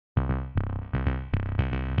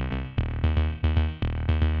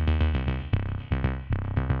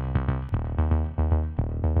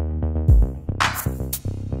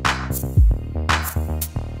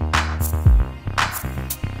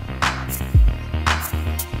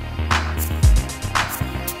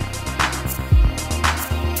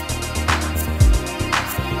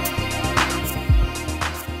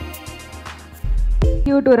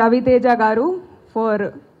to Ravi Teja Garu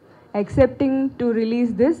for accepting to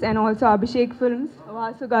release this, and also Abhishek Films,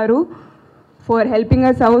 Vasu Garu, for helping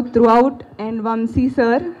us out throughout, and Vamsi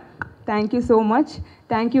sir, thank you so much.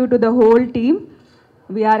 Thank you to the whole team.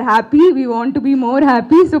 We are happy, we want to be more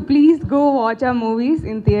happy, so please go watch our movies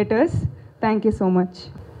in theaters. Thank you so much.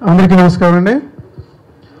 అందరికీ నమస్కారం అండి.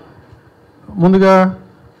 ముందుగా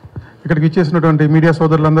ఇక్కడికి ఇచ్చేసినటువంటి media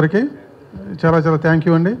సోదరులందరికీ చాలా చాలా thank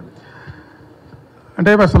you అండి.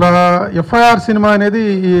 అంటే అసలు FIR సినిమా అనేది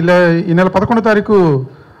ఈ నెల 11వ తారీఖు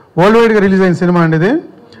వరల్డ్ వైడ్గా రిలీజ్ అయిన సినిమా అండి. ఇది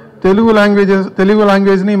తెలుగు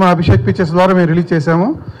లాంగ్వేజ్ని మా అభిషేక్ పిక్చర్స్ ద్వారా మేము రిలీజ్ చేసాము.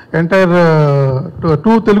 ఎంటైర్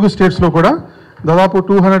 2 తెలుగు స్టేట్స్లో కూడా దాదాపు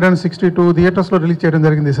 262 థియేటర్స్లో రిలీజ్ చేయడం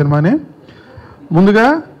జరిగింది ఈ సినిమాని. ముందుగా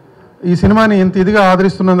ఈ సినిమాని ఇంత ఇదిగా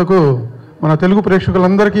ఆదరిస్తున్నందుకు మన తెలుగు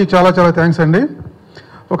ప్రేక్షకులందరికీ చాలా చాలా థ్యాంక్స్ అండి.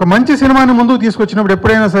 ఒక మంచి సినిమాని ముందుకు తీసుకొచ్చినప్పుడు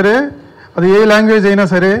ఎప్పుడైనా సరే అది ఏ లాంగ్వేజ్ అయినా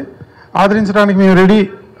సరే ఆదరించడానికి మేము రెడీ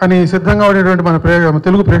అని సిద్ధంగా ఉండేటువంటి మన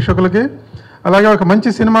తెలుగు ప్రేక్షకులకి, అలాగే ఒక మంచి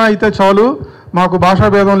సినిమా అయితే చాలు, మాకు భాషా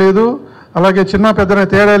భేదం లేదు, అలాగే చిన్న పెద్దన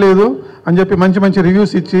తేడా లేదు అని చెప్పి మంచి మంచి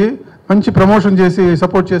రివ్యూస్ ఇచ్చి మంచి ప్రమోషన్ చేసి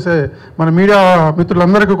సపోర్ట్ చేసే మన మీడియా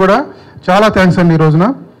మిత్రులందరికీ కూడా చాలా థ్యాంక్స్ అండి. ఈ రోజున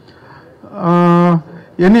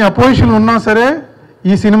ఎన్ని అపోజిషన్లు ఉన్నా సరే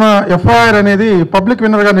ఈ సినిమా FIR అనేది పబ్లిక్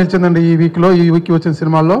విన్నర్గా నిలిచిందండి. ఈ వీక్కి వచ్చిన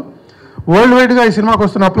సినిమాల్లో వరల్డ్ వైడ్గా ఈ సినిమాకి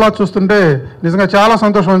వస్తున్న అప్లాజ్ చూస్తుంటే నిజంగా చాలా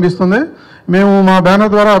సంతోషం అనిపిస్తుంది. మేము మా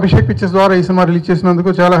బ్యానర్ ద్వారా అభిషేక్ పిక్చర్స్ ద్వారా ఈ సినిమా రిలీజ్ చేసినందుకు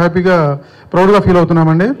చాలా హ్యాపీగా ప్రౌడ్గా ఫీల్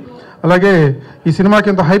అవుతున్నామండి. అలాగే ఈ సినిమాకి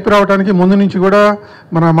ఇంత హైప్ రావడానికి ముందు నుంచి కూడా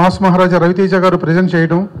మన మాస్ మహారాజా రవితేజ గారు ప్రజెంట్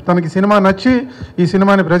చేయడం, తనకి సినిమా నచ్చి ఈ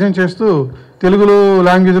సినిమాని ప్రజెంట్ చేస్తూ తెలుగులో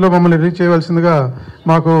లాంగ్వేజ్లో మమ్మల్ని రిలీజ్ చేయవలసిందిగా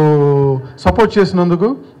మాకు సపోర్ట్ చేసినందుకు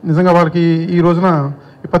నిజంగా వారికి ఈ రోజున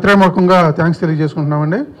పత్రికాముఖంగా థ్యాంక్స్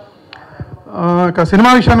తెలియజేసుకుంటున్నామండి. ఇక సినిమా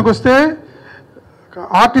విషయానికి వస్తే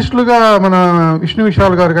ఆర్టిస్టులుగా మన విష్ణు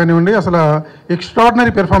విశాల్ గారు కానివ్వండి, అసలు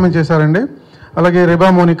ఎక్స్ట్రాడినరీ పెర్ఫార్మెన్స్ చేశారండి. అలాగే రెబా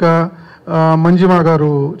మోనికా, మంజిమా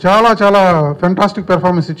గారు చాలా చాలా ఫెంటాస్టిక్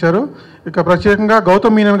పెర్ఫార్మెన్స్ ఇచ్చారు. ఇక ప్రత్యేకంగా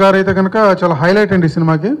గౌతమ్ మీనన్ గారు అయితే కనుక చాలా హైలైట్ అండి ఈ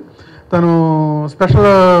సినిమాకి. తను స్పెషల్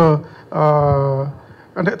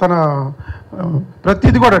అంటే తన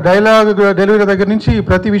ప్రతిది కూడా డైలాగ్ డెలివరీ దగ్గర నుంచి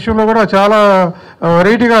ప్రతి విషయంలో కూడా చాలా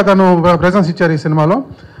వెరైటీగా తను ప్రెజెన్స్ ఇచ్చారు ఈ సినిమాలో.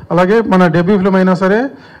 అలాగే మన డెబ్యూ ఫిల్మ్ అయినా సరే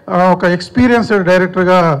ఒక ఎక్స్పీరియన్స్డ్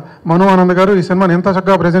డైరెక్టర్గా మను ఆనంద్ గారు ఈ సినిమాని ఎంత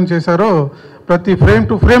చక్కగా ప్రజెంట్ చేశారో ప్రతి ఫ్రేమ్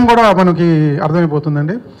టు ఫ్రేమ్ కూడా మనకి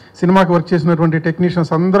అర్థమైపోతుందండి. సినిమాకి వర్క్ చేసినటువంటి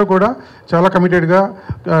టెక్నీషియన్స్ అందరూ కూడా చాలా కమిటెడ్గా,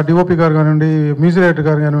 డిఓపి గారు కానివ్వండి, మ్యూజిక్ డైరెక్టర్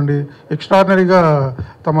గారు కానివ్వండి, ఎక్స్ట్రాడినరీగా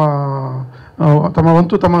తమ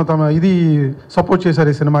వంతు తమ ఇది సపోర్ట్ చేశారు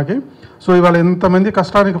ఈ సినిమాకి. సో ఇవాళ ఎంతమంది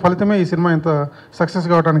కష్టానికి ఫలితమే ఈ సినిమా ఇంత సక్సెస్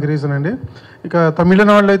కావడానికి రీజన్ అండి. ఇక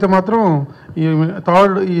తమిళనాడులో అయితే మాత్రం ఈ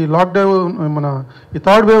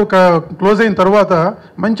థర్డ్ వేవ్ క్లోజ్ అయిన తర్వాత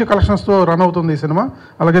మంచి కలెక్షన్స్తో రన్ అవుతుంది ఈ సినిమా.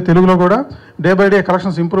 అలాగే తెలుగులో కూడా day by day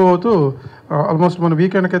collections improve అవుతూ ఆల్మోస్ట్ మన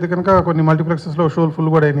వీకెండ్కి అయితే కనుక కొన్ని మల్టీప్లెక్సెస్లో షోలు ఫుల్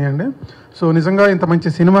కూడా అయినాయండి. సో నిజంగా ఇంత మంచి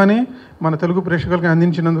సినిమాని మన తెలుగు ప్రేక్షకులకి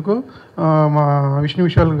అందించినందుకు మా విష్ణు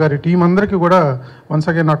విశాల్ గారి టీం అందరికీ కూడా వన్స్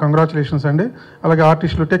అగైన్ నా కంగ్రాచులేషన్స్ అండి. అలాగే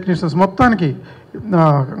ఆర్టిస్టులు, టెక్నీషియన్స్ మొత్తానికి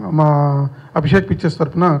మా అభిషేక్ పిక్చర్స్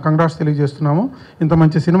తరఫున కంగ్రాట్స్ తెలియజేస్తున్నాము. ఇంత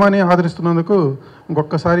మంచి సినిమాని ఆదరిస్తున్నందుకు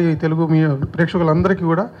ఇంకొకసారి తెలుగు మీ ప్రేక్షకులందరికీ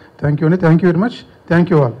కూడా థ్యాంక్ యూ అండి. Thank you very much. Thank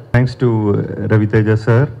you all. Thanks to Ravi Teja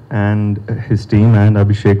sir and his team and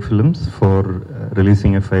Abhishek Films for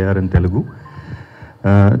releasing FIR in Telugu.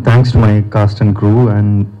 Thanks to my cast and crew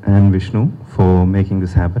and Vishnu for making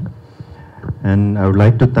this happen. And I would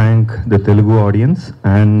like to thank the Telugu audience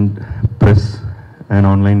and press and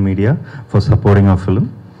online media for supporting our film.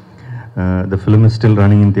 The film is still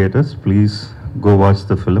running in theaters. Please go watch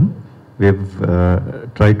the film. We have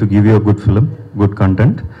tried to give you a good film, good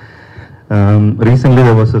content. Recently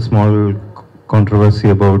there was a small controversy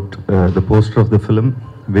about the poster of the film,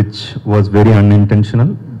 which was very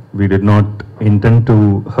unintentional. We did not intend to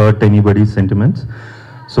hurt anybody's sentiments.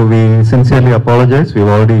 So we sincerely apologize.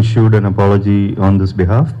 We've already issued an apology on this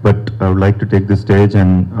behalf, but I would like to take this stage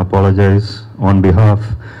and apologize on behalf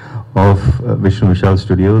of Vishnu Vishal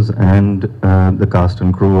Studios and the cast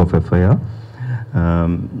and crew of FIR.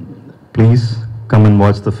 Please come and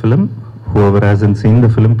watch the film. Whoever hasn't seen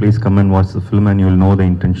the film, please come and watch the film and you will know the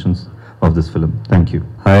intentions of this film. Thank you.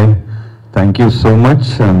 Hi, thank you so much.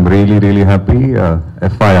 I'm really happy.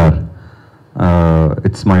 FIR,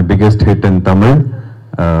 it's my biggest hit in Tamil.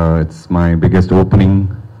 It's my biggest opening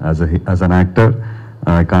as an actor.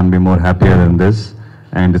 I can't be more happier than this.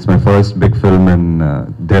 And it's my first big film in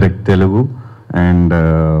direct Telugu. And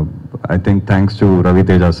I think thanks to Ravi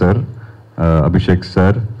Teja sir, Abhishek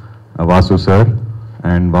sir, Vasu sir,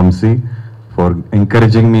 and Vamsi for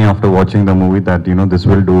encouraging me after watching the movie that, you know, this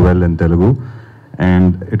will do well in Telugu. And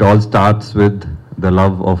it all starts with the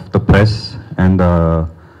love of the press and the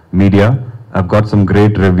media. I've got some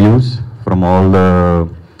great reviews from all the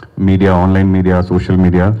media, online media, social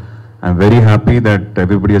media. I'm very happy that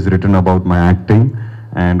everybody has written about my acting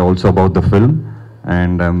and also about the film.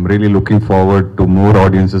 And I'm really looking forward to more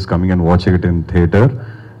audiences coming and watching it in theatre.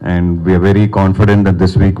 And we are very confident that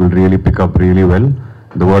this week will really pick up really well.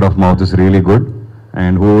 The word of mouth is really good.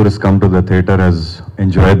 And whoever has come to the theatre has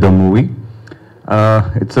enjoyed the movie.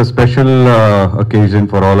 It's a special occasion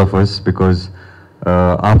for all of us because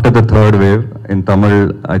after the third wave in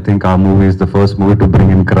Tamil, I think our movie is the first movie to bring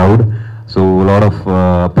in crowd. So a lot of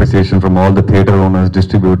appreciation from all the theatre owners,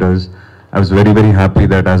 distributors. I was very, very happy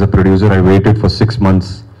that as a producer, I waited for 6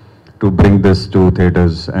 months to bring this to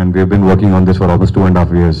theatres, and we have been working on this for almost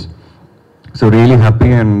 2.5 years. So really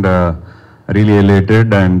happy and really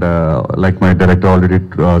elated, and like my director already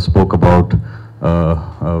spoke about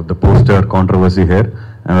the poster controversy here.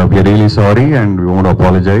 We are really sorry, and we want to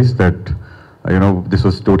apologize that this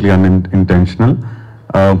was totally unintentional.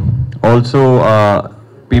 Also,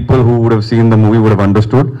 people who would have seen the movie would have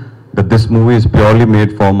understood that this movie is purely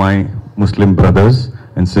made for my Muslim brothers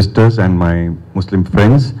and sisters and my Muslim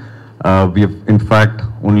friends. We have in fact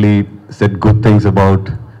only said good things about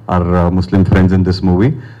our Muslim friends in this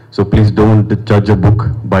movie. So please don't judge a book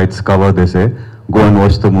by its cover, they say. Go and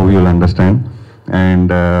watch the movie, you'll understand.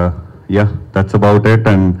 And yeah, that's about it.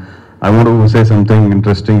 And I want to say something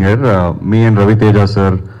interesting here. Me and Ravi Teja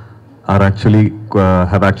sir are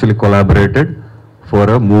have actually collaborated for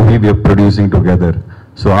a movie we are producing together.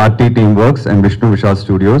 So RT Teamworks and Vishnu Vishal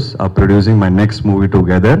Studios are producing my next movie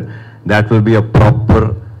together. That will be a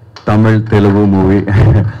proper Tamil Telugu movie.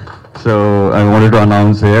 So I wanted to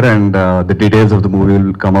announce here, and the details of the movie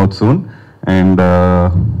will come out soon. And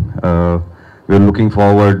we're looking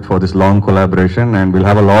forward for this long collaboration, and we'll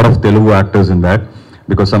have a lot of Telugu actors in that,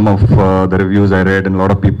 because some of the reviews I read and a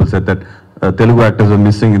lot of people said that Telugu actors are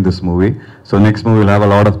missing in this movie. So next movie will have a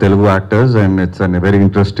lot of Telugu actors, and it's a very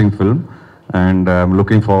interesting film. And I'm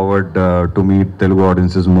looking forward to meet Telugu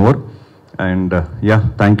audiences more. And yeah,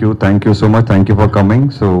 thank you so much. Thank you for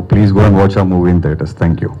coming. So please go and watch our movie in theaters.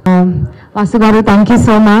 Thank you. Vasu Garu, thank you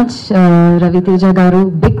so much. Ravi Teja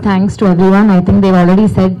Garu, big thanks to everyone. I think they've already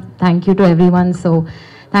said thank you to everyone. So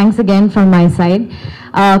thanks again from my side.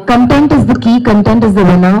 Content is the key. Content is the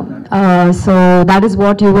winner. So that is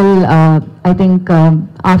what you will, I think,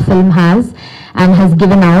 our film has and has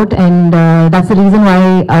given out, and that's the reason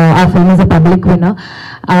why our film is a public winner.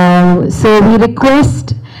 So we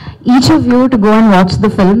request each of you to go and watch the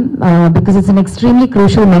film because it's an extremely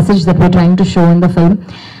crucial message that we're trying to show in the film,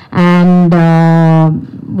 and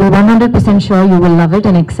we're 100% sure you will love it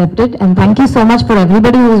and accept it. And thank you so much for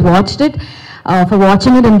everybody who's watched it, for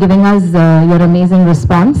watching it and giving us your amazing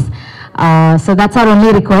response. So that's our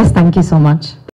only request. Thank you so much.